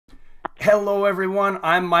Hello, everyone.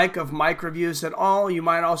 I'm Mike of Mike Reviews It All. You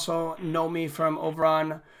might also know me from over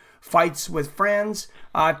on Fights with Friends.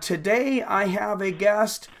 Today, I have a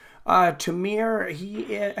guest, Tamir.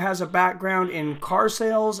 He has a background in car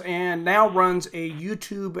sales and now runs a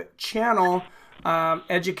YouTube channel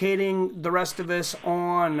educating the rest of us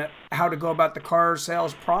on how to go about the car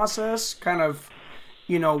sales process, kind of,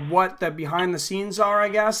 what the behind the scenes are, I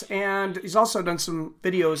guess. And he's also done some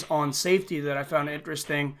videos on safety that I found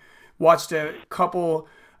interesting. Watched a couple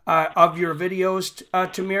of your videos,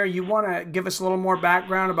 Tamir. You want to give us a little more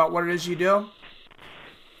background about what it is you do?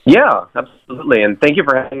 Yeah, absolutely. And thank you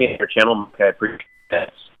for having me on your channel, Mike. I appreciate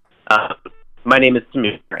it. My name is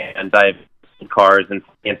Tamir, and I've sold cars and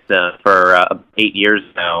finance for 8 years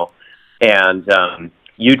now. And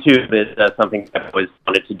YouTube is something I've always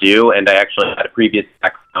wanted to do. And I actually had a previous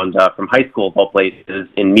background from high school, of all places,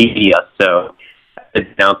 in media. So I did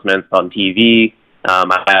announcements on TV.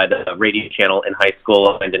 I had a radio channel in high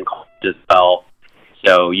school and in college as well.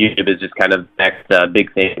 So YouTube is just kind of the next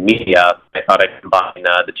big thing in media. I thought I'd combine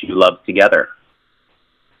the two loves together.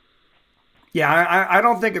 Yeah, I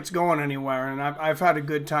don't think it's going anywhere, and I've had a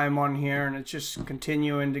good time on here, and it's just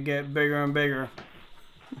continuing to get bigger and bigger.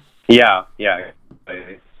 Yeah.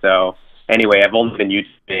 So anyway, I've only been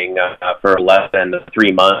YouTubing for less than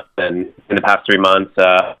 3 months, and in the past 3 months,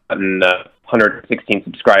 I've gotten 116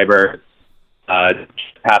 subscribers.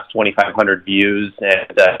 Past 2,500 views and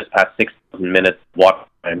just past 6,000 minutes of watch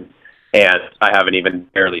time. And I haven't even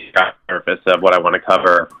barely scratched the surface of what I want to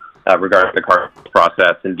cover regarding the car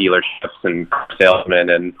process and dealerships and car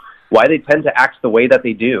salesmen and why they tend to act the way that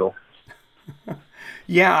they do.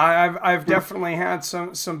 Yeah, I've definitely had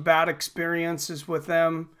some bad experiences with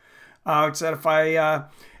them. Except if I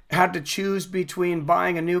had to choose between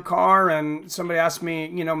buying a new car and somebody asked me,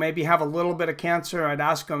 maybe have a little bit of cancer, I'd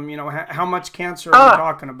ask them, how much cancer are we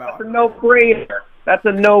talking about? That's a no-brainer. That's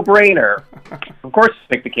a no-brainer. Of course you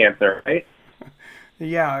pick the cancer, right?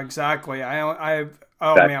 Yeah, exactly. Oh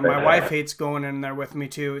man, my wife hates going in there with me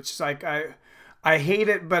too. It's just like, I hate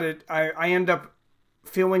it, but I end up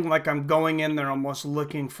feeling like I'm going in there almost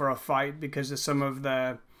looking for a fight because of some of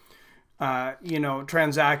the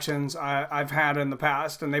transactions I've had in the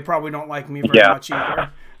past, and they probably don't like me very much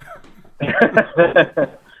either. You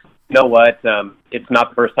know what? It's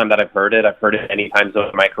not the first time that I've heard it. I've heard it many times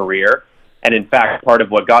over my career. And in fact, part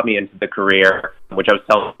of what got me into the career, which I was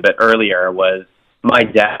telling a bit earlier, was my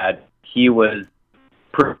dad. He was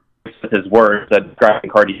proof with his words at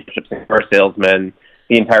describing car dealerships and car salesmen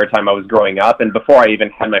the entire time I was growing up. And before I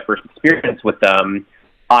even had my first experience with them,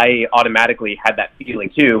 I automatically had that feeling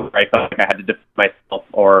too, where I felt like I had to defend myself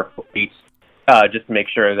or wait, just to make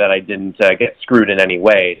sure that I didn't get screwed in any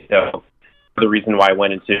way. So the reason why I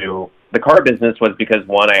went into the car business was because,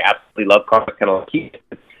 one, I absolutely love cars, kind of like he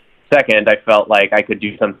did. Second, I felt like I could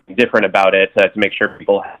do something different about it to make sure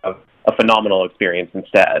people have a phenomenal experience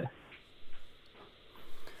instead.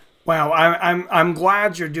 Wow, I'm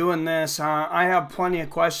glad you're doing this. I have plenty of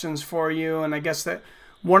questions for you, and I guess that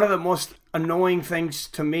one of the most annoying things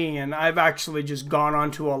to me, and I've actually just gone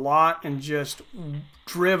onto a lot and just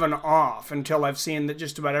driven off until I've seen that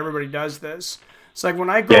just about everybody does this. It's like when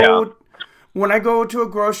I go to a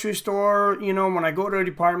grocery store, when I go to a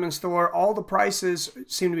department store, all the prices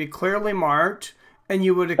seem to be clearly marked, and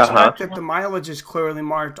you would expect that the mileage is clearly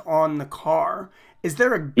marked on the car. Is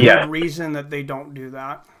there a good reason that they don't do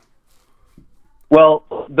that? Well,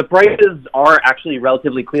 the prices are actually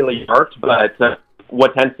relatively clearly marked, but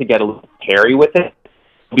what tends to get a little hairy with it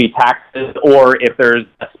will be taxes, or if there's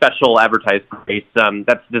a special advertised price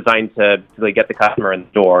that's designed to really get the customer in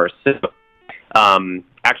the door. So,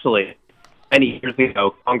 actually, many years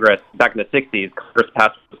ago, Congress, back in the 60s, Congress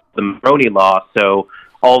passed the Maroney Law, so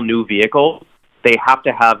all new vehicles, they have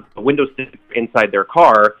to have a window sticker inside their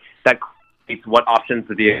car that states what options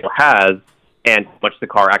the vehicle has and how much the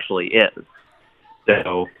car actually is.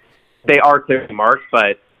 So they are clearly marked,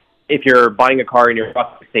 but if you're buying a car and you're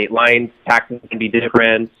across the state lines, taxes can be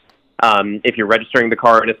different. If you're registering the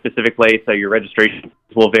car in a specific place, so your registration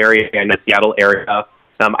will vary. In the Seattle area,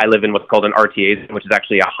 I live in what's called an RTA, which is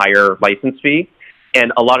actually a higher license fee.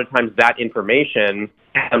 And a lot of times that information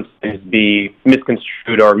can sometimes be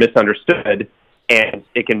misconstrued or misunderstood, and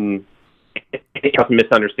it can cause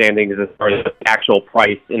misunderstandings as far as the actual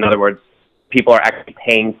price. In other words, people are actually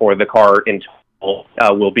paying for the car in total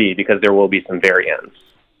will be, because there will be some variance.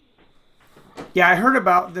 Yeah, I heard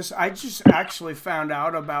about this. I just actually found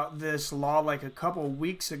out about this law like a couple of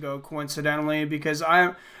weeks ago, coincidentally, because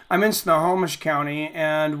I'm in Snohomish County,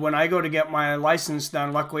 and when I go to get my license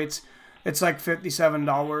done, luckily it's it's like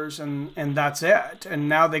 $57, and that's it. And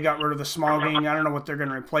now they got rid of the smogging. I don't know what they're going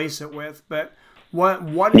to replace it with, but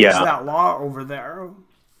what is that law over there?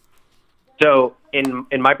 So in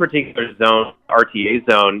my particular zone, RTA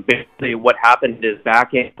zone, basically what happened is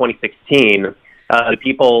back in 2016, the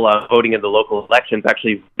people voting in the local elections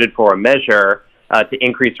actually voted for a measure to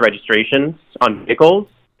increase registrations on vehicles.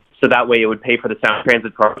 So that way it would pay for the Sound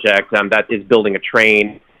Transit project that is building a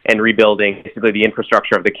train and rebuilding basically the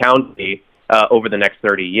infrastructure of the county over the next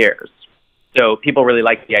 30 years. So people really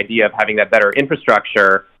like the idea of having that better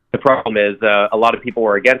infrastructure. The problem is a lot of people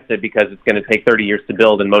were against it because it's going to take 30 years to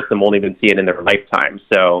build, and most of them won't even see it in their lifetime.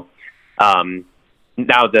 So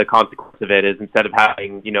now the consequence of it is instead of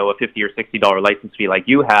having, a $50 or $60 license fee like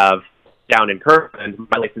you have down in Kirkland,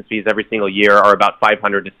 my license fees every single year are about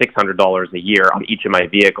 $500 to $600 a year on each of my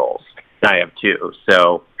vehicles. And I have two.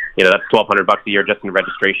 So, that's $1,200 a year just in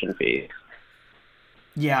registration fees.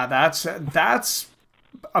 Yeah, that's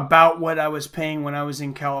about what I was paying when I was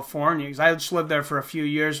in California, because I just lived there for a few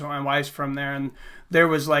years when my wife's from there, and there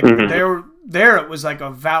was like there it was like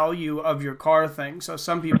a value of your car thing. So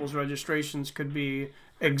some people's registrations could be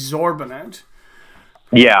exorbitant.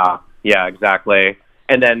 Yeah, exactly.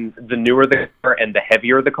 And then the newer the car and the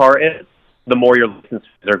heavier the car is, the more your license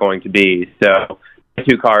fees are going to be. So the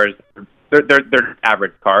two cars, they're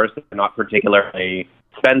average cars, they're not particularly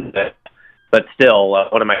expensive. But still,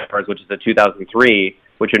 one of my cars, which is a 2003,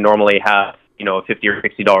 which would normally have, a $50 or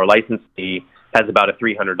 $60 license fee, has about a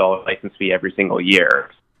 $300 license fee every single year.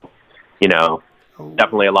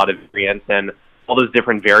 Definitely a lot of variants, and all those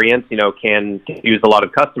different variants, can confuse a lot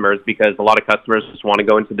of customers because a lot of customers just want to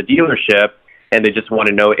go into the dealership and they just want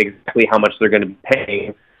to know exactly how much they're going to be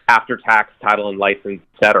paying after tax, title, and license,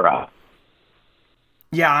 etc.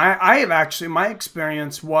 Yeah, I have actually, my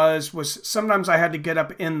experience was sometimes I had to get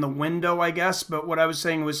up in the window, I guess, but what I was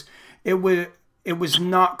saying was it was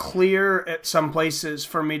not clear at some places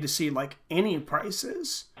for me to see like any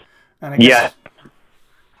prices. And I guess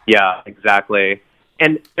Yeah, exactly.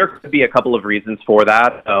 And there could be a couple of reasons for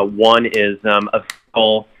that. One is a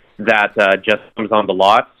vehicle that just comes on the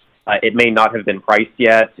lot. It may not have been priced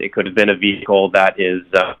yet. It could have been a vehicle that is,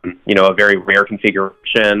 a very rare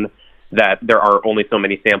configuration, that there are only so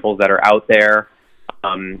many samples that are out there.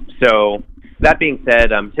 So that being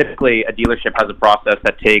said, typically a dealership has a process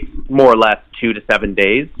that takes more or less 2 to 7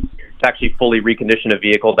 days to actually fully recondition a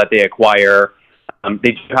vehicle that they acquire.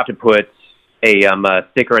 They do have to put a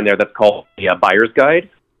sticker in there that's called a buyer's guide.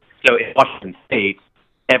 So in Washington State,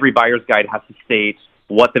 every buyer's guide has to state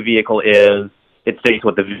what the vehicle is. It states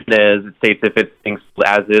what the VIN is. It states if it's being sold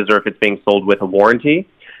as is or if it's being sold with a warranty.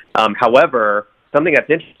 However, something that's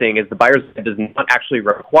interesting is the buyer's guide does not actually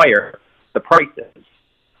require the prices.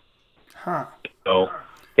 Huh. So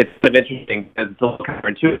it's kind of interesting because it's a little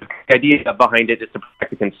counterintuitive. The idea behind it is to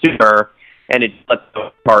protect the consumer, and it lets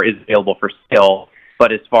the car is available for sale.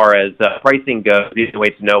 But as far as pricing goes, the only way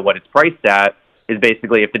to know what it's priced at is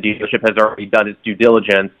basically if the dealership has already done its due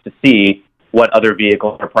diligence to see what other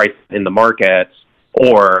vehicles are priced in the market,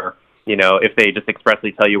 or, if they just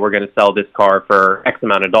expressly tell you we're going to sell this car for X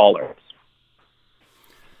amount of dollars.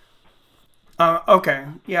 Okay,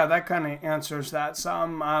 yeah, that kind of answers that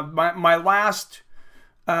some. My last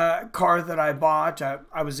car that I bought,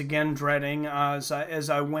 I was again dreading as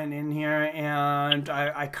I went in here, and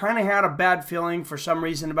I kind of had a bad feeling for some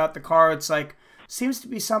reason about the car. It's like, seems to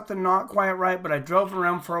be something not quite right, but I drove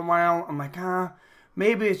around for a while. I'm like,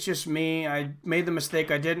 maybe it's just me. I made the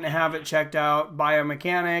mistake. I didn't have it checked out by a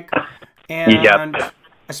mechanic, and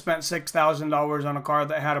I spent $6,000 on a car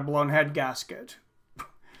that had a blown head gasket.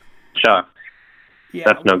 Sure. Yeah,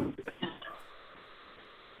 that's no good.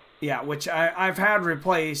 Yeah, which I've had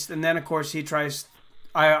replaced, and then of course he tries.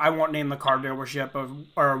 I won't name the car dealership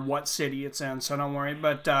or what city it's in, so don't worry.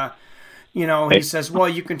 But he says, well,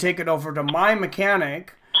 you can take it over to my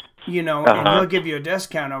mechanic, and he'll give you a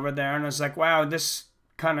discount over there. And it's like, wow, this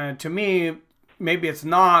kind of, to me, maybe it's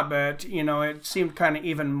not, but it seemed kind of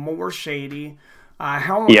even more shady.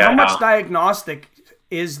 How much diagnostic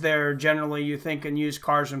is there generally, you think, in used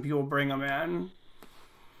cars when people bring them in?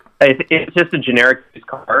 It's just a generic used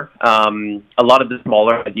car. A lot of the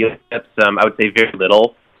smaller dealerships, I would say very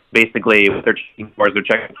little. Basically, what they're checking for is they're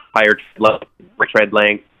checking tire tread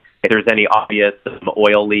length, if there's any obvious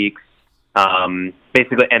oil leaks,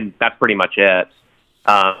 basically, and that's pretty much it.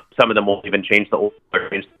 Some of them won't even change the oil or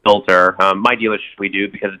change the filter. My dealership, we do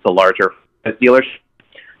because it's a larger dealership.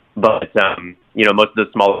 But, most of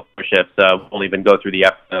the smaller dealerships won't even go through the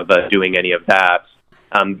effort of doing any of that.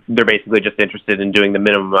 They're basically just interested in doing the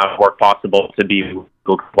minimum amount of work possible to be legal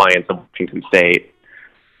compliance in Washington State.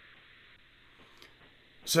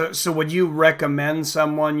 So would you recommend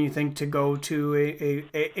someone you think to go to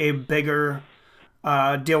a bigger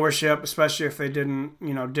dealership, especially if they didn't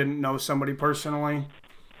know somebody personally?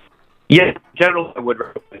 Yeah, in general, I would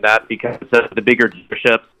recommend that because the bigger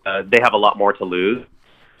dealerships, they have a lot more to lose.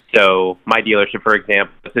 So my dealership, for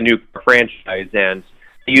example, it's a new franchise, and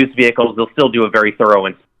the used vehicles, they'll still do a very thorough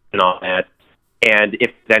inspection on it. And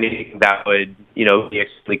if there's anything that would, be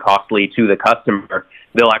extremely costly to the customer,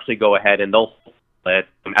 they'll actually go ahead and they'll sell it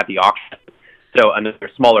at the auction. So another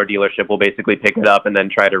smaller dealership will basically pick it up and then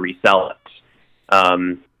try to resell it.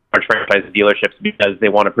 Large franchise dealerships, because they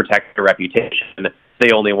want to protect their reputation,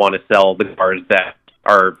 they only want to sell the cars that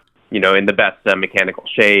are, in the best mechanical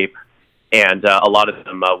shape. And a lot of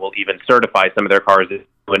them will even certify some of their cars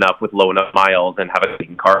enough with low enough miles and have a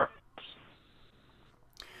clean car.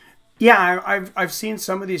 Yeah, I've seen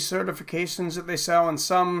some of these certifications that they sell, and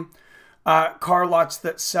some car lots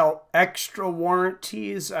that sell extra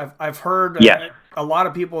warranties. I've heard a lot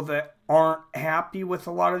of people that aren't happy with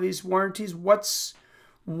a lot of these warranties. What's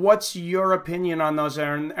your opinion on those?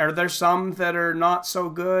 Are there some that are not so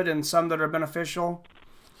good and some that are beneficial?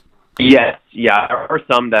 Yes, yeah, there are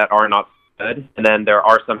some that are not good, and then there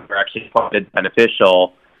are some that are actually quite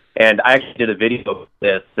beneficial. And I actually did a video of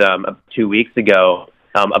this 2 weeks ago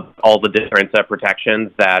of all the different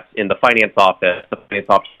protections that in the finance office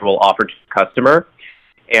will offer to the customer.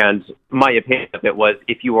 And my opinion of it was,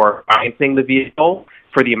 if you are financing the vehicle,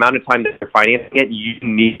 for the amount of time that you're financing it, you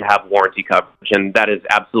need to have warranty coverage, and that is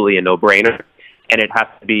absolutely a no-brainer. And it has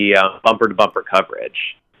to be bumper-to-bumper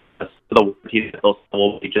coverage. So the warranties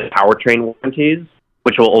will be just powertrain warranties,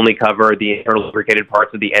 which will only cover the internal lubricated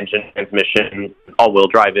parts of the engine, transmission, all-wheel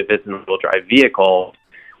drive if it's an all-wheel drive vehicle,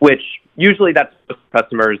 which usually that's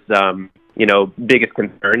customers' biggest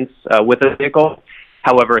concerns with a vehicle.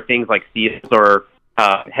 However, things like seals or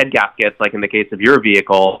head gaskets, like in the case of your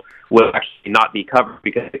vehicle, will actually not be covered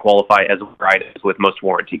because they qualify as items with most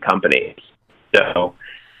warranty companies. So,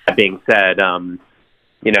 that being said,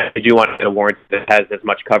 you do want to get a warranty that has as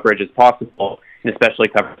much coverage as possible, and especially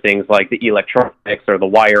cover things like the electronics or the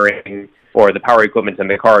wiring or the power equipment in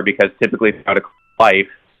the car, because typically throughout a life,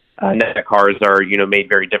 NET cars are, made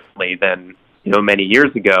very differently than, many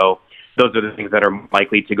years ago. Those are the things that are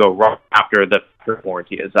likely to go wrong after the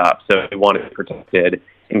warranty is up. So they want to be protected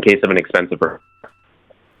in case of an expensive repair.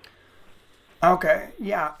 Okay,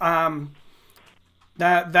 yeah.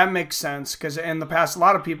 That makes sense, because in the past, a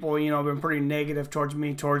lot of people, have been pretty negative towards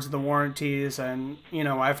the warranties, and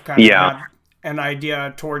I've kind of had an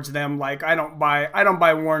idea towards them, like I don't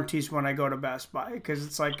buy warranties when I go to Best Buy, because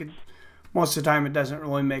it's like most of the time it doesn't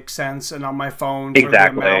really make sense, and on my phone for the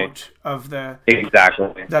amount of the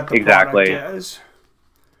that the product is.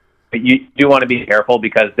 But you do want to be careful,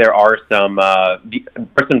 because there are some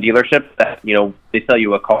dealerships that they sell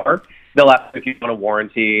you a car, they'll ask if you want a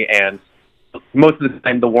warranty, and most of the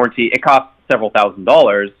time the warranty, it costs several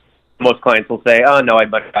 $1,000s. Most clients will say, oh no,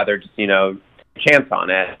 I'd much rather just chance on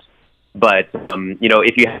it. But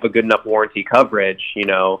if you have a good enough warranty coverage,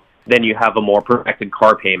 then you have a more protected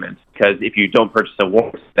car payment. Because if you don't purchase a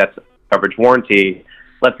warranty that's coverage warranty,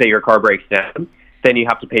 let's say your car breaks down, then you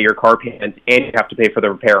have to pay your car payment and you have to pay for the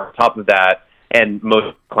repair on top of that. And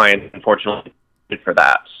most clients, unfortunately, for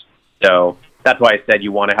that. So that's why I said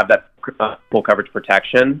you want to have that full coverage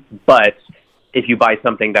protection. But if you buy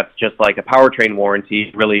something that's just like a powertrain warranty,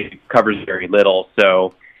 it really covers very little.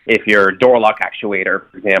 So if your door lock actuator,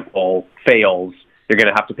 for example, fails, you're going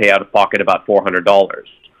to have to pay out of pocket about $400.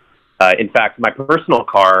 In fact, my personal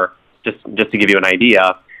car, just to give you an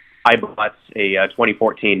idea, I bought a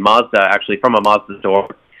 2014 Mazda, actually from a Mazda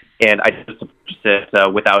store, and I just purchased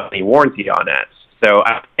it without any warranty on it. So,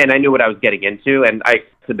 and I knew what I was getting into, and I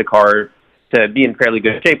expected the car to be in fairly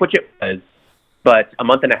good shape, which it was. But a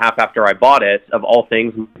month and a half after I bought it, of all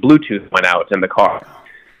things, Bluetooth went out in the car.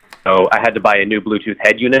 So I had to buy a new Bluetooth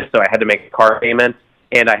head unit, so I had to make a car payment,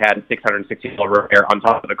 and I had a $660 repair on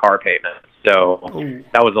top of the car payment. So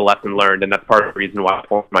that was a lesson learned, and that's part of the reason why I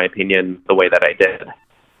formed my opinion the way that I did.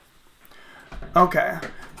 Okay.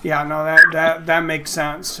 Yeah, no, that makes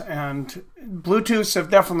sense. And Bluetooths have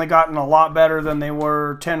definitely gotten a lot better than they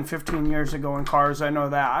were 10, 15 years ago in cars. I know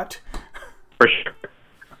that. For sure.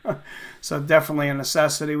 So definitely a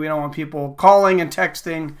necessity. We don't want people calling and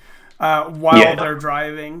texting while they're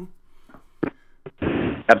driving.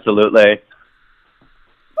 Absolutely.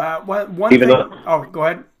 One thing. Oh, go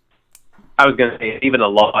ahead. I was going to say, even a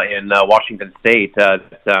law in Washington State,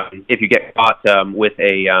 if you get caught with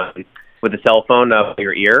a cell phone by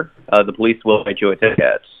your ear, the police will write you a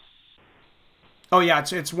ticket. Oh yeah,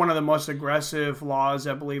 it's one of the most aggressive laws,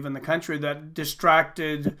 I believe, in the country, that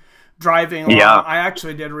distracted driving along. Yeah. I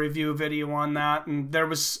actually did a review video on that, and there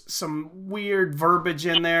was some weird verbiage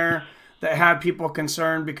in there that had people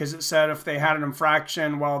concerned because it said if they had an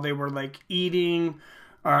infraction while they were like eating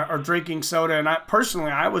or drinking soda. And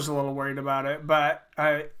I was a little worried about it, but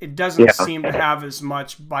it doesn't seem to have as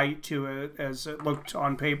much bite to it as it looked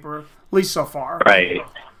on paper, at least so far. Right.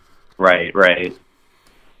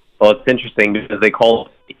 Well, it's interesting because they call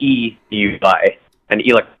it EUI, an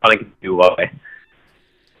electronic DUI.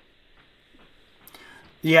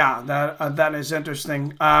 Yeah, that is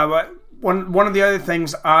interesting. But one of the other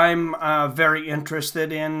things I'm very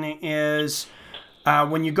interested in is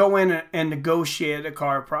when you go in and negotiate a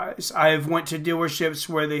car price. I've went to dealerships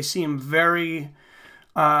where they seem very,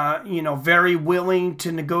 very willing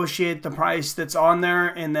to negotiate the price that's on there,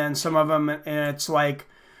 and then some of them, and it's like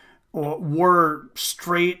we're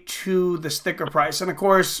straight to the sticker price. And of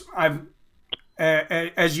course,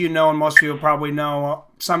 as you know, and most people probably know,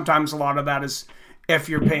 sometimes a lot of that is if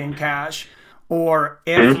you're paying cash or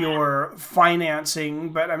if you're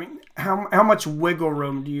financing. But I mean, how much wiggle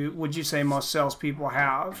room would you say most salespeople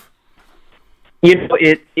have? It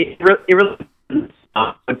really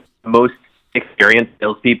most experienced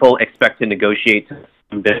salespeople expect to negotiate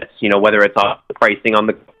some bits. Whether it's on the pricing on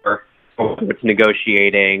the car, or whether it's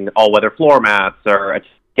negotiating all-weather floor mats or a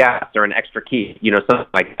gas or an extra key. Something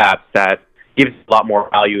like that gives a lot more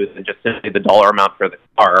value than just simply the dollar amount for the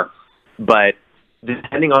car. But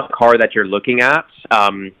depending on the car that you're looking at,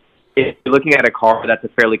 if you're looking at a car that's a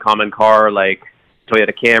fairly common car like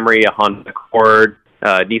Toyota Camry, a Honda Accord,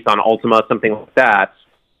 Nissan Altima, something like that,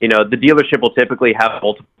 the dealership will typically have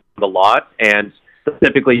multiple on the lot, and they'll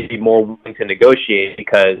typically be more willing to negotiate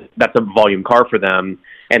because that's a volume car for them,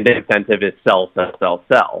 and the incentive is sell.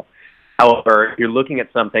 However, if you're looking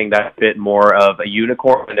at something that's a bit more of a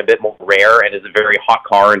unicorn and a bit more rare and is a very hot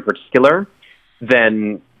car in particular,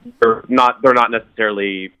 then they're not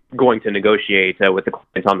necessarily going to negotiate with the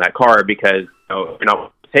client on that car because if you're not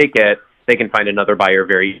going to take it, they can find another buyer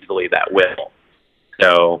very easily that will.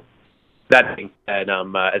 So that being said,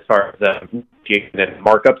 as far as the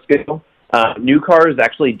markup scale, new cars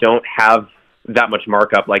actually don't have that much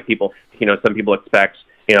markup like people, some people expect,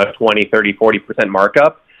 20, 30, 40%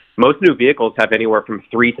 markup. Most new vehicles have anywhere from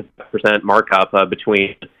 3 to 5% markup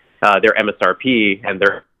between their MSRP and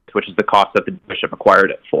which is the cost that the dealership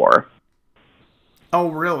acquired it for. Oh,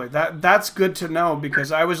 really? That's good to know,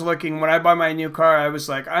 because I was looking, when I buy my new car, I was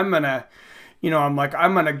like, I'm going to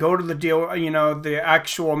go to the deal, the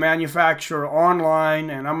actual manufacturer online,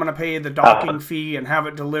 and I'm going to pay the docking fee and have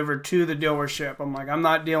it delivered to the dealership. I'm like, I'm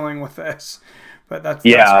not dealing with this, but that's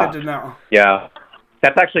good to know. Yeah.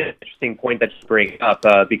 That's actually an interesting point that you bring up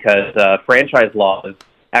because franchise laws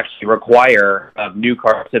actually require new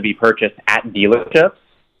cars to be purchased at dealerships.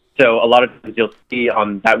 So a lot of times you'll see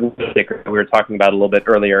on that window sticker that we were talking about a little bit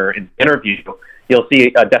earlier in the interview, you'll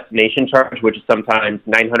see a destination charge, which is sometimes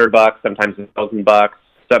 $900, sometimes $1,000.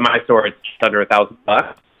 So at my store, it's just under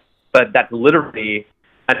 $1,000. But that's literally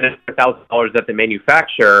another $1,000 that the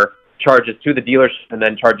manufacturer charges to the dealership and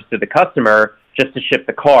then charges to the customer just to ship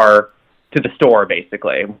the car to the store,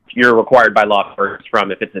 basically. You're required by law first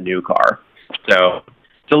from if it's a new car. So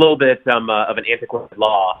it's a little bit of an antiquated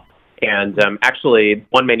law. And actually,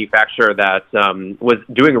 one manufacturer that was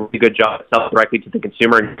doing a really good job selling directly to the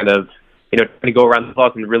consumer and kind of, trying to go around the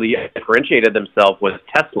clock and really differentiated themselves was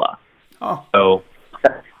Tesla. Oh. So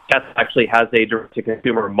Tesla actually has a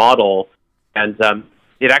direct-to-consumer model, and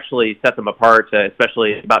it actually set them apart,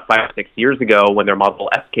 especially about 5 or 6 years ago when their Model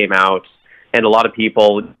S came out. And a lot of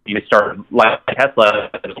people started like Tesla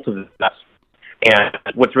as a result of that. And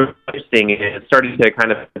what's really interesting is starting to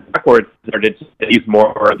kind of backwards, started to use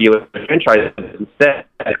more dealer franchises instead,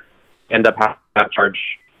 end up having to charge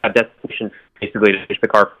a destination basically to push the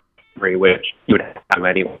car for free, which you would have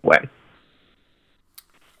anyway.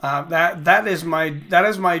 That is my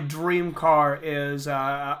dream car is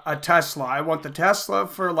a Tesla. I want the Tesla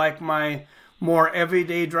for like my more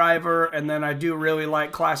everyday driver, and then I do really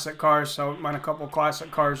like classic cars, so I want a couple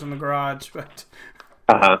classic cars in the garage. But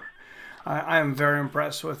I am very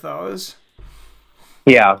impressed with those.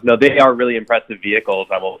 Yeah, no, they are really impressive vehicles,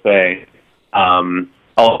 I will say.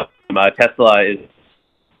 Tesla is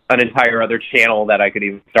an entire other channel that I could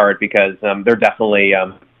even start because they're definitely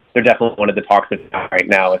one of the talks of right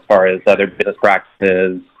now as far as their business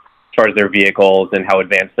practices, as far as their vehicles and how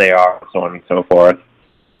advanced they are, so on and so forth.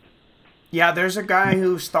 Yeah, there's a guy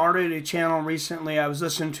who started a channel recently. I was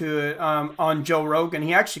listening to it on Joe Rogan.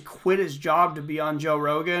 He actually quit his job to be on Joe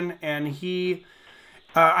Rogan, and he,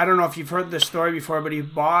 I don't know if you've heard this story before, but he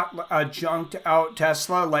bought a junked out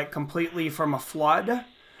Tesla, like completely from a flood.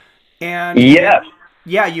 And yes.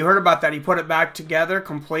 Yeah, you heard about that. He put it back together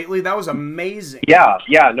completely. That was amazing. Yeah,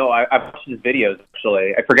 no, I've watched his videos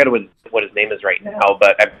actually. I forget what his name is right now,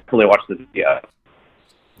 but I've definitely watched this video.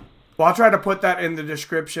 Well, I'll try to put that in the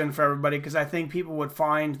description for everybody because I think people would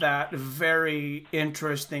find that very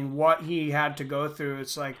interesting. What he had to go through.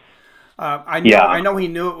 It's like I know he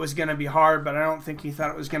knew it was going to be hard, but I don't think he thought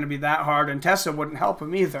it was going to be that hard. And Tesla wouldn't help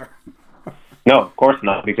him either. No, of course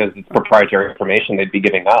not, because it's proprietary information they'd be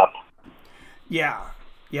giving up. Yeah,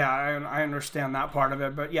 I understand that part of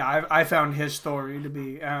it, but yeah, I found his story to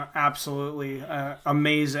be absolutely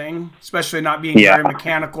amazing, especially not being very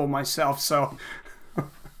mechanical myself. So,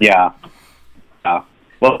 yeah.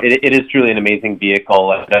 Well, it is truly an amazing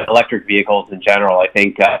vehicle. Electric vehicles in general, I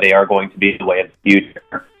think they are going to be the way of the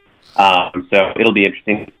future. So it'll be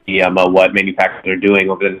interesting to see what manufacturers are doing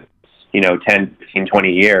over the 10, 15,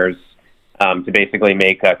 20 years to basically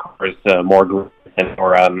make cars more green and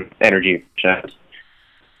more energy efficient.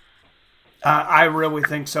 I really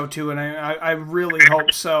think so too, and I really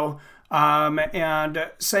hope so. And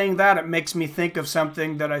saying that, it makes me think of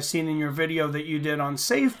something that I seen in your video that you did on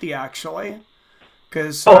safety, actually.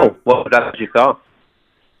 Cause, what was that you saw?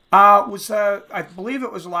 I believe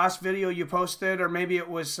it was the last video you posted, or maybe it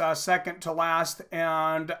was second to last.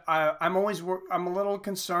 And I'm a little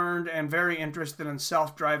concerned and very interested in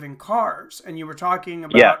self-driving cars. And you were talking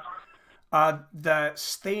about the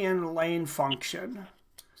stay-in lane function.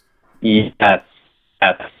 Yes.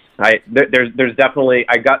 There's definitely,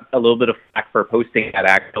 I got a little bit of flack for posting that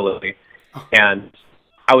actually, and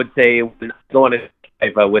I would say when I go on a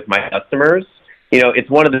drive with my customers, it's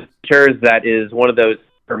one of the features that is one of those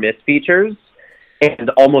miss features, and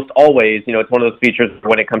almost always, it's one of those features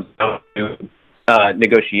when it comes down to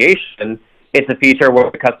negotiation, it's a feature where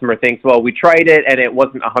the customer thinks, well, we tried it and it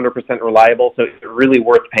wasn't 100% reliable, so it's really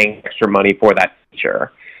worth paying extra money for that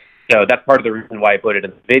feature. So that's part of the reason why I put it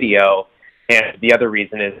in the video. And the other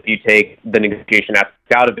reason is if you take the negotiation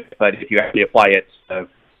aspect out of it, but if you actually apply it to,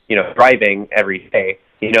 driving every day,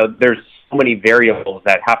 there's so many variables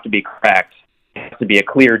that have to be correct. It has to be a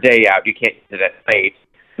clear day out. You can't use it at night.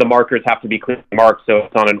 The markers have to be clearly marked, so if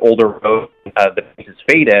it's on an older road, the piece is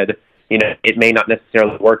faded, it may not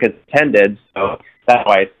necessarily work as intended. So that's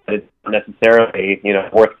why it's not necessarily,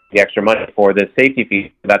 worth the extra money for the safety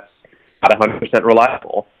feature that's not 100%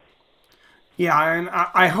 reliable. Yeah, and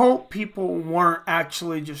I hope people weren't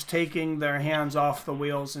actually just taking their hands off the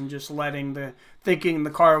wheels and just thinking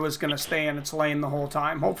the car was going to stay in its lane the whole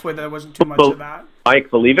time. Hopefully there wasn't too much of that. Mike,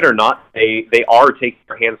 believe it or not, they are taking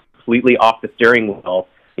their hands completely off the steering wheel,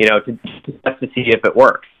 to see if it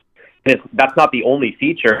works. And that's not the only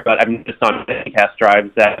feature, but I'm just on many test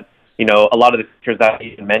drives that, a lot of the features that I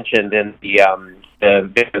even mentioned in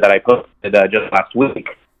the video that I posted just last week.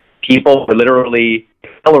 People were literally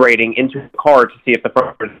accelerating into the car to see if the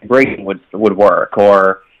front braking would work,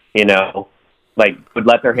 or would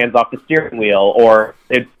let their hands off the steering wheel, or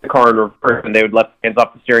they'd put the car in reverse and they would let their hands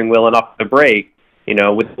off the steering wheel and off the brake. With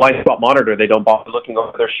the blind spot monitor, they don't bother looking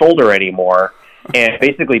over their shoulder anymore. And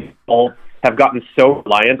basically, people have gotten so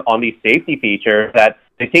reliant on these safety features that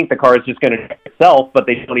they think the car is just going to drive itself, but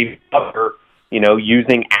they don't even bother,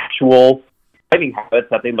 using actual driving habits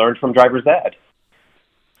that they learned from driver's ed.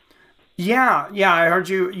 Yeah, I heard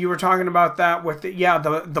you were talking about that with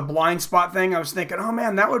the blind spot thing. I was thinking, oh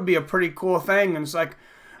man, that would be a pretty cool thing. And it's like,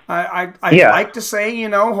 I'd like to say,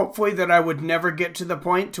 hopefully that I would never get to the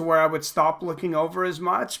point to where I would stop looking over as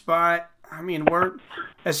much. But I mean,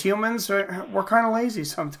 as humans, we're kind of lazy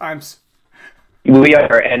sometimes. We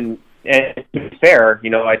are, and to be fair,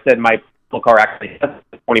 I said my car actually has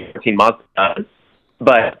 2014 Mazda does,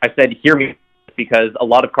 but I said hear me, because a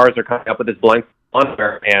lot of cars are coming up with this blind spot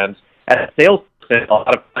monitor, and as a salesperson, a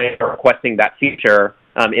lot of clients are requesting that feature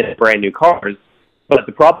in brand new cars. But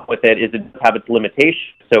the problem with it is it does have its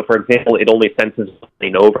limitations. So, for example, it only senses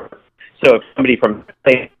lane over. So if somebody from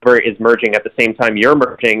lane over is merging at the same time you're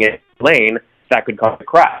merging in lane, that could cause a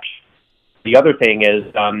crash. The other thing is,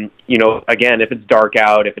 again, if it's dark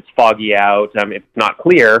out, if it's foggy out, if it's not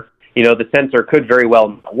clear, the sensor could very well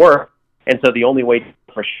not work. And so the only way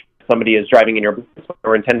for somebody is driving in your blind spot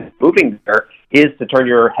or intended moving there is to turn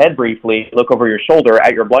your head briefly, look over your shoulder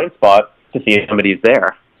at your blind spot to see if somebody's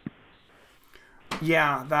there.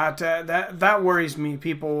 Yeah, that worries me.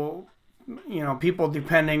 People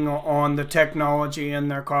depending on the technology in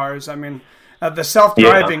their cars. I mean, the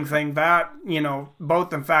self-driving thing, that,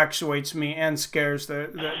 both infatuates me and scares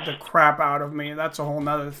the crap out of me. That's a whole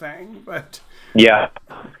nother thing. But yeah,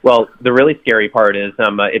 well, the really scary part is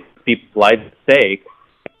it's people's lives at stake.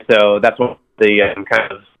 So that's one of the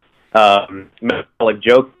kind of metabolic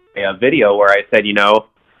joke video where I said,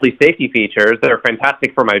 these safety features that are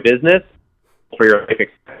fantastic for my business, for your life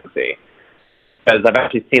expectancy. Because I've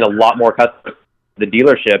actually seen a lot more customers at the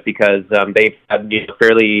dealership because they've had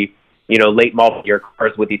fairly late model year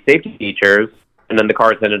cars with these safety features, and then the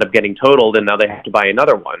cars ended up getting totaled, and now they have to buy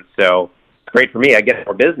another one. So it's great for me. I get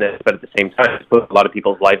more business, but at the same time, it's put a lot of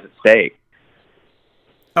people's lives at stake.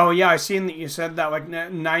 Oh yeah, I seen that you said that like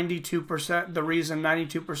 92%. The reason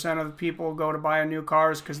 92% of the people go to buy a new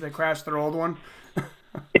car is because they crashed their old one.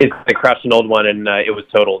 They crashed an old one and it was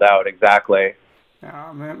totaled out. Exactly.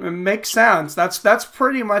 Yeah, it makes sense. That's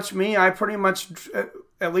pretty much me. I pretty much,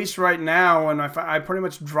 at least right now, and I pretty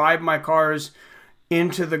much drive my cars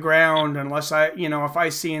into the ground unless if I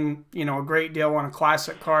seen a great deal on a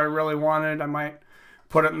classic car I really wanted, I might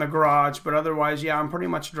put it in the garage. But otherwise, yeah, I'm pretty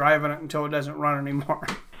much driving it until it doesn't run anymore.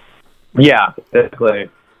 Yeah, exactly.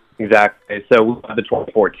 So we have the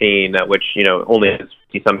 2014, which only has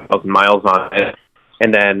 50-some thousand miles on it,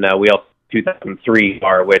 and then we also have 2003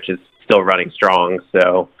 car, which is still running strong.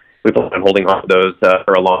 So we've been holding on to those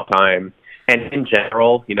for a long time. And in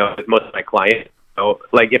general, with most of my clients,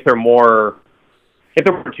 like if they're more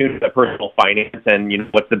tuned to personal finance and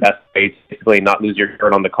what's the best way to basically not lose your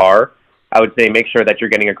shirt on the car, I would say make sure that you're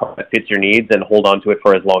getting a car that fits your needs and hold on to it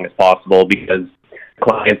for as long as possible, because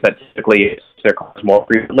clients that typically use their cars more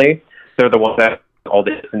frequently, they're the ones that have all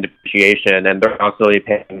this in depreciation, and they're constantly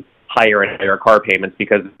paying higher and higher car payments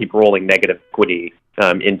because they keep rolling negative equity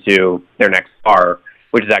into their next car,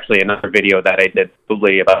 which is actually another video that I did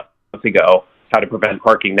probably about a month ago, how to prevent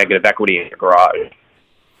parking negative equity in your garage.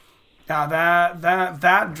 Yeah,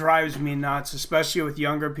 that drives me nuts, especially with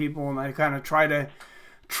younger people, and I kind of try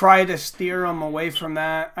to steer them away from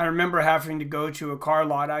that. I remember having to go to a car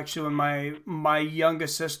lot actually when my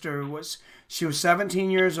youngest sister was 17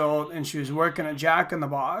 years old, and she was working at Jack in the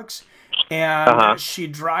Box, and she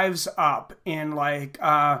drives up in like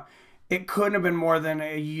it couldn't have been more than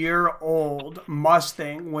a year old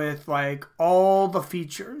Mustang with like all the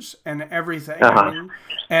features and everything.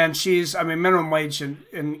 And she's minimum wage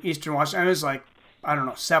in Eastern Washington, it was like, I don't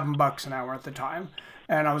know, $7 an hour at the time.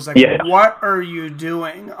 And I was like, What are you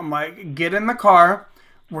doing? I'm like, get in the car.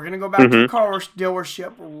 We're going to go back to the car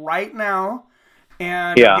dealership right now.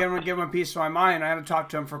 And give him a piece of my mind. I had to talk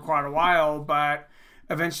to him for quite a while, but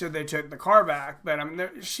eventually they took the car back. But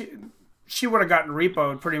she would have gotten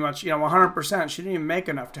repoed pretty much, 100%. She didn't even make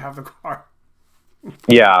enough to have the car.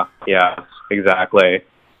 Yeah, exactly.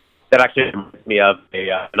 That actually reminds me of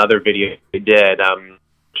another video we did.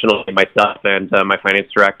 Myself and my finance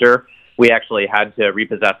director, we actually had to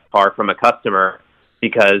repossess the car from a customer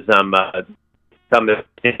because or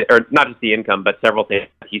not just the income, but several things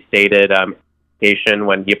he stated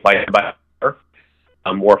when he applied to buy a car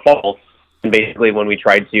were false. And basically, when we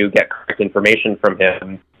tried to get correct information from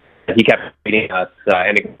him, he kept beating us,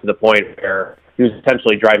 and it got to the point where he was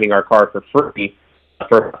essentially driving our car for free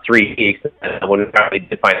for 3 weeks. And when we finally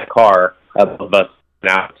did find a car, above us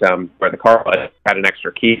out where the car was, had an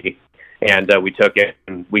extra key, and we took it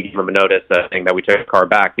and we gave him a notice saying that we took the car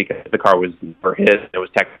back because the car was for his. It was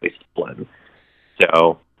technically stolen.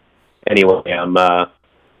 So anyway,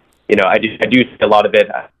 I do see a lot of it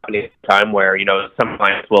happening at the time where some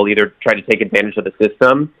clients will either try to take advantage of the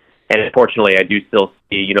system, and unfortunately, I do still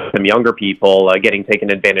see some younger people getting taken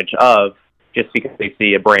advantage of just because they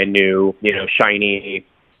see a brand new shiny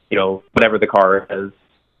whatever the car is.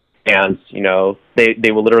 And,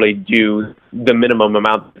 they will literally do the minimum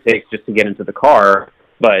amount it takes just to get into the car,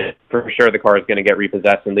 but for sure the car is going to get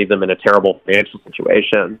repossessed and leave them in a terrible financial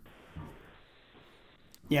situation.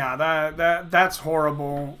 Yeah, that's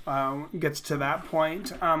horrible. Gets to that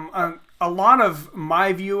point. A lot of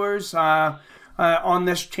my viewers on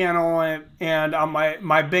this channel and on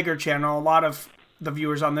my bigger channel, a lot of the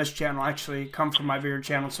viewers on this channel actually come from my bigger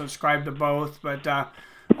channel, subscribe to both, but a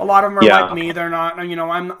lot of them are like me. They're not,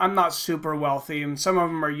 I'm not super wealthy, and some of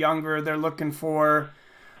them are younger. They're looking for,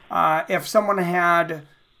 if someone had,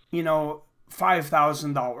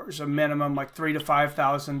 $5,000, a minimum, like $3,000 to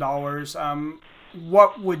 $5,000,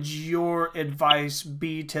 what would your advice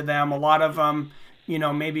be to them? A lot of them,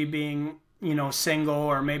 maybe being, single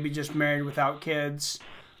or maybe just married without kids,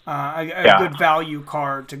 a good value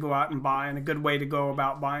car to go out and buy and a good way to go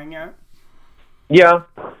about buying it. Yeah.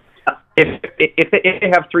 If they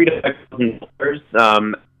have $3,000 to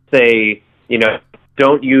 $5,000, say,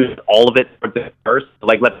 don't use all of it for the first.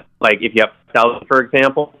 Like if you have $1,000, for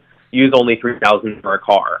example, use only $3,000 for a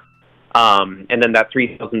car. And then that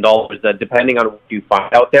 $3,000, depending on what you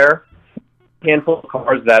find out there, a handful of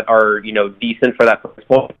cars that are, decent for that price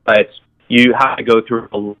point, but you have to go through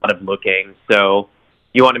a lot of looking. So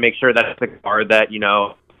you want to make sure that it's a car that,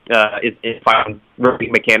 is found really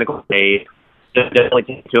mechanical, they just definitely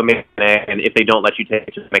take it to a mechanic. And if they don't let you take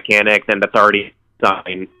it to a mechanic, then that's already a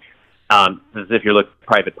sign. As if you're looking at a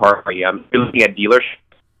private party. If you're looking at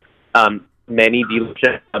dealerships, many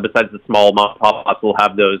dealerships, besides the small mom and pop shops, will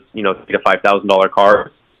have those, $3,000 to $5,000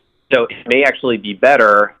 cars. So it may actually be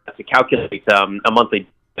better to calculate a monthly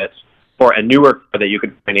budget for a newer car that you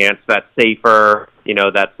could finance that's safer,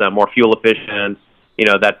 that's more fuel efficient,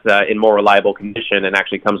 that's in more reliable condition and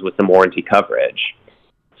actually comes with some warranty coverage.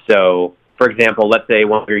 So, for example, let's say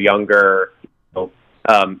one of your younger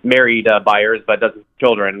married buyers but doesn't have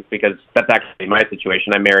children, because that's actually my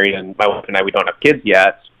situation. I'm married and my wife and I, we don't have kids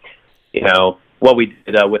yet. What we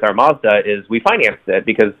did with our Mazda is we financed it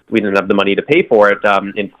because we didn't have the money to pay for it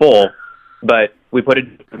in full, but we put a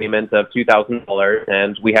payment of $2,000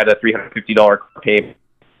 and we had a $350 car payment,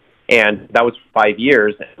 and that was 5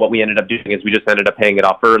 years. What we ended up doing is we just ended up paying it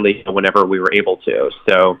off early whenever we were able to.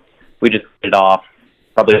 So we just paid it off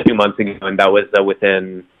probably 2 months ago, and that was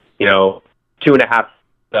within 2.5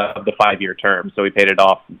 of the 5-year term. So we paid it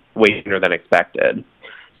off way sooner than expected.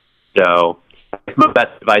 So my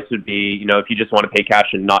best advice would be, if you just want to pay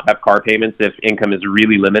cash and not have car payments, if income is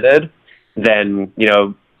really limited, then,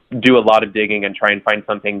 do a lot of digging and try and find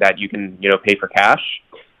something that you can, pay for cash.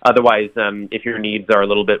 Otherwise, if your needs are a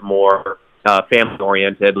little bit more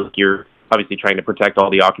family-oriented, like you're obviously trying to protect all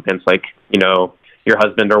the occupants, like, your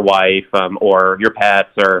husband or wife, or your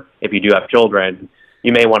pets, or if you do have children,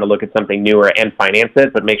 you may want to look at something newer and finance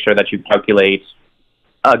it, but make sure that you calculate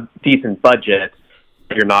a decent budget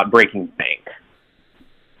so you're not breaking the bank.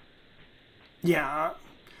 Yeah,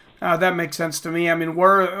 that makes sense to me. I mean,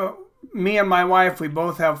 me and my wife, we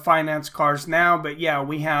both have finance cars now, but yeah,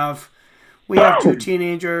 we have 2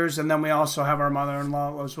 teenagers, and then we also have our mother-in-law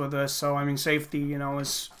lives with us. So I mean, safety,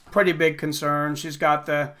 is pretty big concern. She's got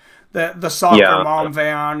the soccer mom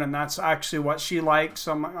van, and that's actually what she likes.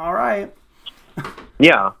 So I'm like, all right.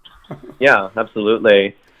 Yeah,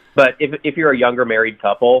 absolutely. But if you're a younger married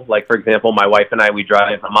couple, like, for example, my wife and I, we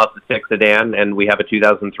drive a Mazda 6 sedan, and we have a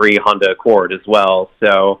 2003 Honda Accord as well.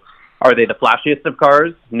 So are they the flashiest of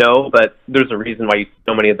cars? No, but there's a reason why you see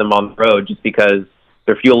so many of them on the road, just because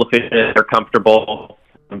they're fuel efficient, they're comfortable,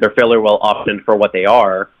 they're fairly well optioned for what they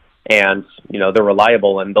are, and, they're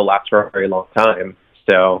reliable, and they'll last for a very long time.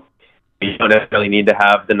 So you don't necessarily need to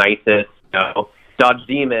have the nicest, Dodge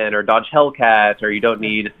Demon or Dodge Hellcat, or you don't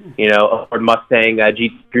need, a Ford Mustang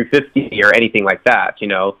GT350 or anything like that.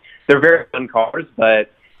 They're very fun cars,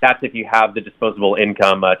 but that's if you have the disposable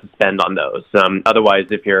income to spend on those. Otherwise,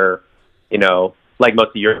 if you're, like most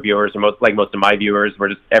of your viewers, or like most of my viewers, we're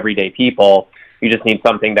just everyday people, you just need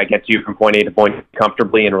something that gets you from point A to point B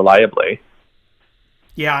comfortably and reliably.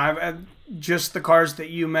 Yeah, just the cars that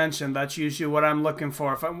you mentioned, that's usually what I'm looking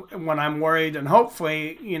for when I'm worried. And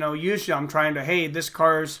hopefully, usually I'm trying to, hey, this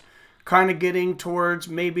car's kind of getting towards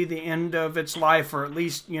maybe the end of its life, or at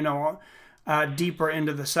least, deeper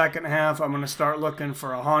into the second half. I'm going to start looking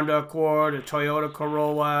for a Honda Accord, a Toyota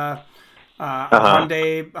Corolla, a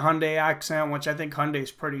Hyundai Accent, which I think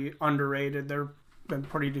Hyundai's pretty underrated. They've been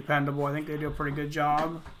pretty dependable. I think they do a pretty good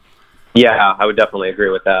job. Yeah, I would definitely agree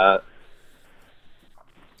with that.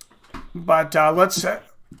 But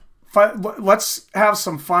let's have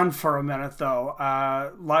some fun for a minute, though.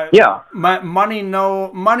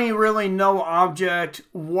 Money really no object.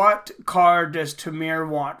 What car does Tamir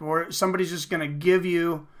want? Where somebody's just going to give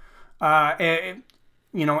you, the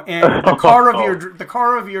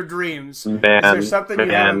car of your dreams. Man, is there something you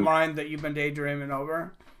have in mind that you've been daydreaming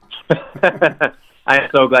over? I'm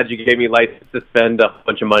so glad you gave me license to spend a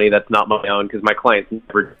bunch of money that's not my own, because my clients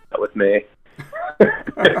never do that with me.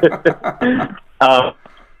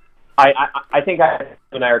 I think I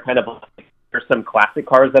and I are kind of like, there's some classic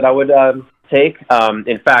cars that I would take.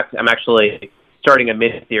 In fact, I'm actually starting a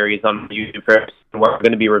mini-series on YouTube where we're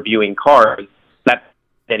going to be reviewing cars that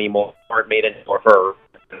aren't made anymore for,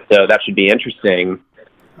 so that should be interesting.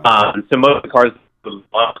 So most of the cars,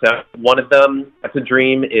 one of them, that's a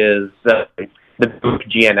dream, is the Buick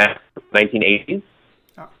GNX 1980s.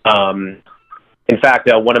 In fact,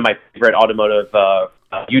 one of my favorite automotive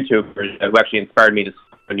YouTubers who actually inspired me to start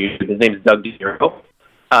on YouTube, his name is Doug DeZero.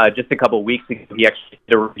 Just a couple of weeks ago, he actually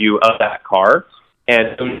did a review of that car. And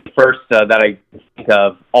it was the first that I think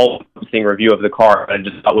of all-encompassing review of the car. I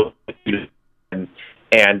just thought was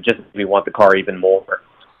and just made me want the car even more.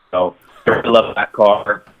 So I really love that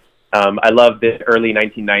car. I love the early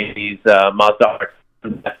 1990s Mazda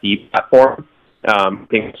FD platform. I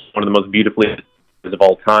think it's one of the most beautifully of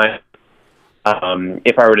all time.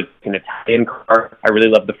 If I were to pick an Italian car, I really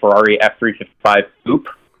love the Ferrari F355 Coupe,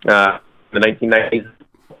 the 1990s.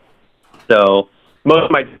 So most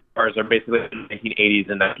of my cars are basically the 1980s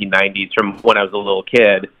and 1990s from when I was a little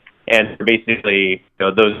kid, and basically,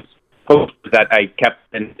 those posters that I kept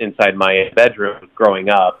inside my bedroom growing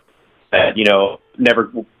up that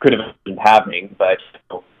never could have been having. But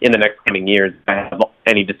in the next coming years, if I have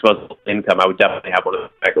any disposable income, I would definitely have one of those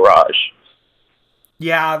in my garage.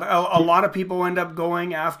 Yeah, a lot of people end up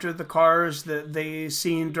going after the cars that they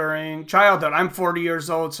seen during childhood. I'm 40 years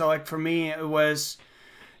old, so like for me, it's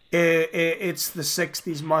the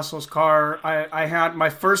 60s muscles car. I had my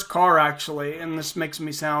first car actually, and this makes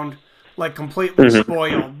me sound like completely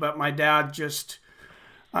spoiled, but my dad just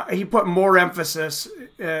he put more emphasis.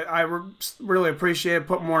 Really appreciate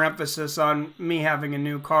put more emphasis on me having a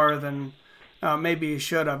new car than maybe he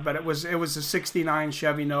should have. But it was a '69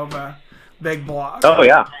 Chevy Nova. Big block. Oh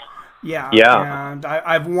yeah, yeah. And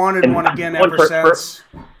I've wanted one again ever since.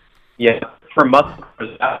 For muscle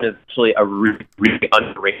cars, that is actually a really, really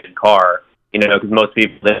underrated car. Because most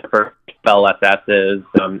people that for LSSs,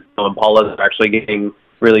 Impalas are actually getting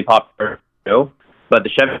really popular. But the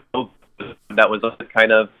Chevy Nova, that was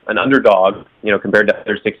kind of an underdog, compared to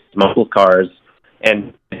other '60s muscle cars,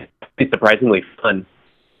 and it's surprisingly fun.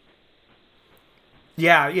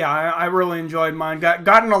 Yeah, I really enjoyed mine.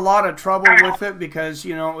 Got in a lot of trouble with it because,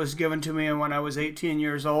 it was given to me when I was 18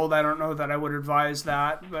 years old. I don't know that I would advise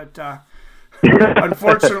that, but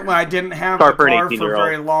unfortunately I didn't have the car for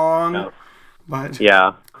very long. No. But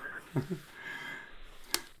yeah.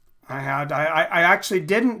 I actually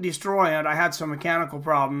didn't destroy it. I had some mechanical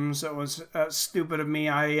problems. It was stupid of me.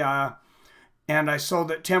 And I sold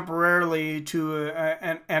it temporarily to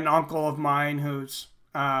an uncle of mine who's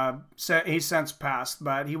he's since passed,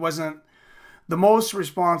 but he wasn't the most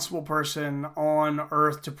responsible person on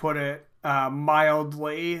earth, to put it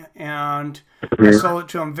mildly. And I sold it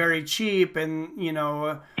to him very cheap, and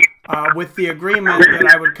with the agreement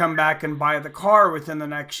that I would come back and buy the car within the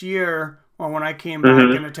next year. Well, when I came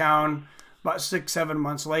back into town about 6-7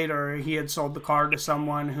 months later, he had sold the car to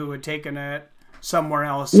someone who had taken it somewhere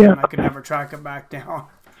else, and I could never track it back down.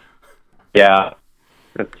 Yeah.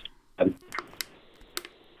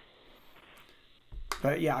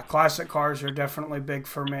 But yeah, classic cars are definitely big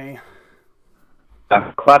for me.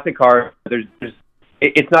 Classic cars,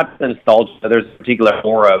 it's not the nostalgia. There's a particular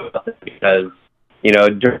aura about it because,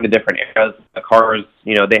 during the different eras, the cars,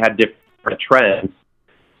 they had different trends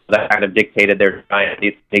that kind of dictated their design.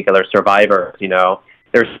 These particular survivors,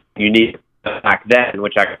 there's unique back then,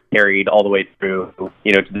 which I carried all the way through, to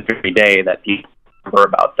the very day that people remember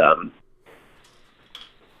about them.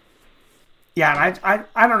 Yeah, and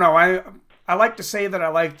I don't know. I like to say that I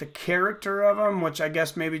like the character of them, which I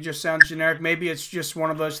guess maybe just sounds generic. Maybe it's just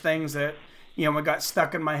one of those things that, it got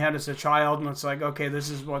stuck in my head as a child, and it's like, okay, this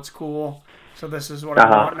is what's cool, so this is what I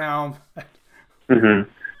want now.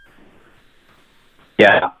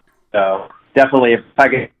 Yeah, so definitely, if I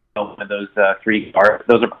could one of those three cars,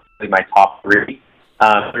 those are probably my top three.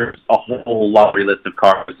 There's a whole laundry list of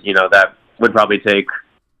cars, that would probably take,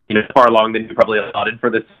 far longer than you probably allotted for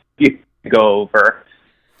this to go over,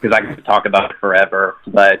 because I could talk about it forever.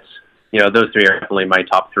 But, those three are definitely my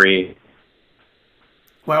top three.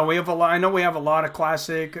 Well, I know we have a lot of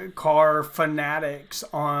classic car fanatics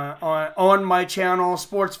on my channel.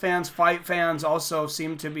 Sports fans, fight fans also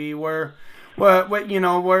seem to be. We're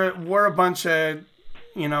a bunch of,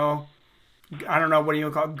 I don't know, what do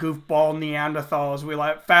you call it, goofball Neanderthals. We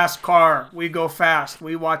like fast car. We go fast.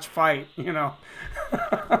 We watch fight, kind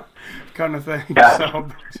of thing. Yeah. So,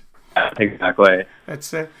 exactly.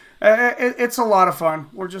 It's a lot of fun.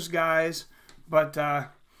 We're just guys, but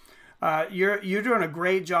you're doing a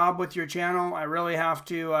great job with your channel. I really have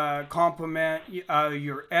to compliment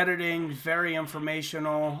your editing. Very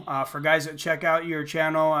informational for guys that check out your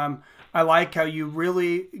channel. I like how you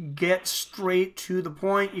really get straight to the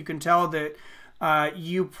point. You can tell that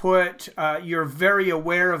you're very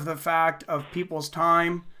aware of the fact of people's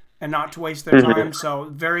time and not to waste their time. So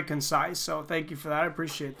very concise. So thank you for that. I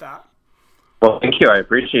appreciate that. Well, thank you. I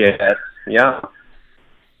appreciate it. Yeah.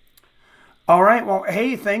 All right. Well,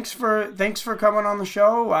 hey, thanks for coming on the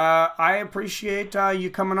show. I appreciate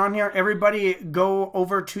you coming on here. Everybody, go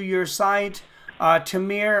over to your site,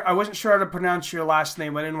 Tamir. I wasn't sure how to pronounce your last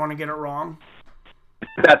name. I didn't want to get it wrong.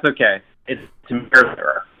 That's okay. It's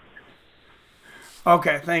Tamir.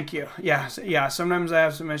 Okay, thank you. Yeah. Sometimes I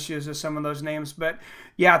have some issues with some of those names, but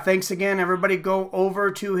yeah, thanks again. Everybody, go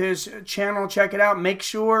over to his channel, check it out. Make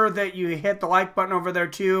sure that you hit the like button over there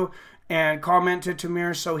too, and comment to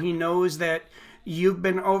Tamir so he knows that you've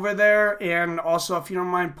been over there. And also, if you don't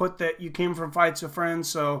mind, put that you came from Fights with Friends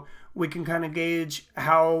so we can kind of gauge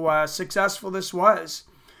how successful this was.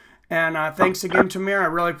 And thanks again, Tamir. I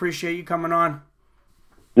really appreciate you coming on.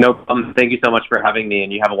 No problem. Thank you so much for having me,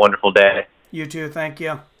 and you have a wonderful day. You too. Thank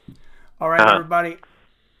you. All right, everybody.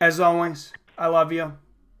 As always, I love you.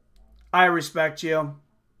 I respect you.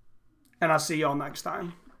 And I'll see you all next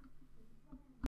time.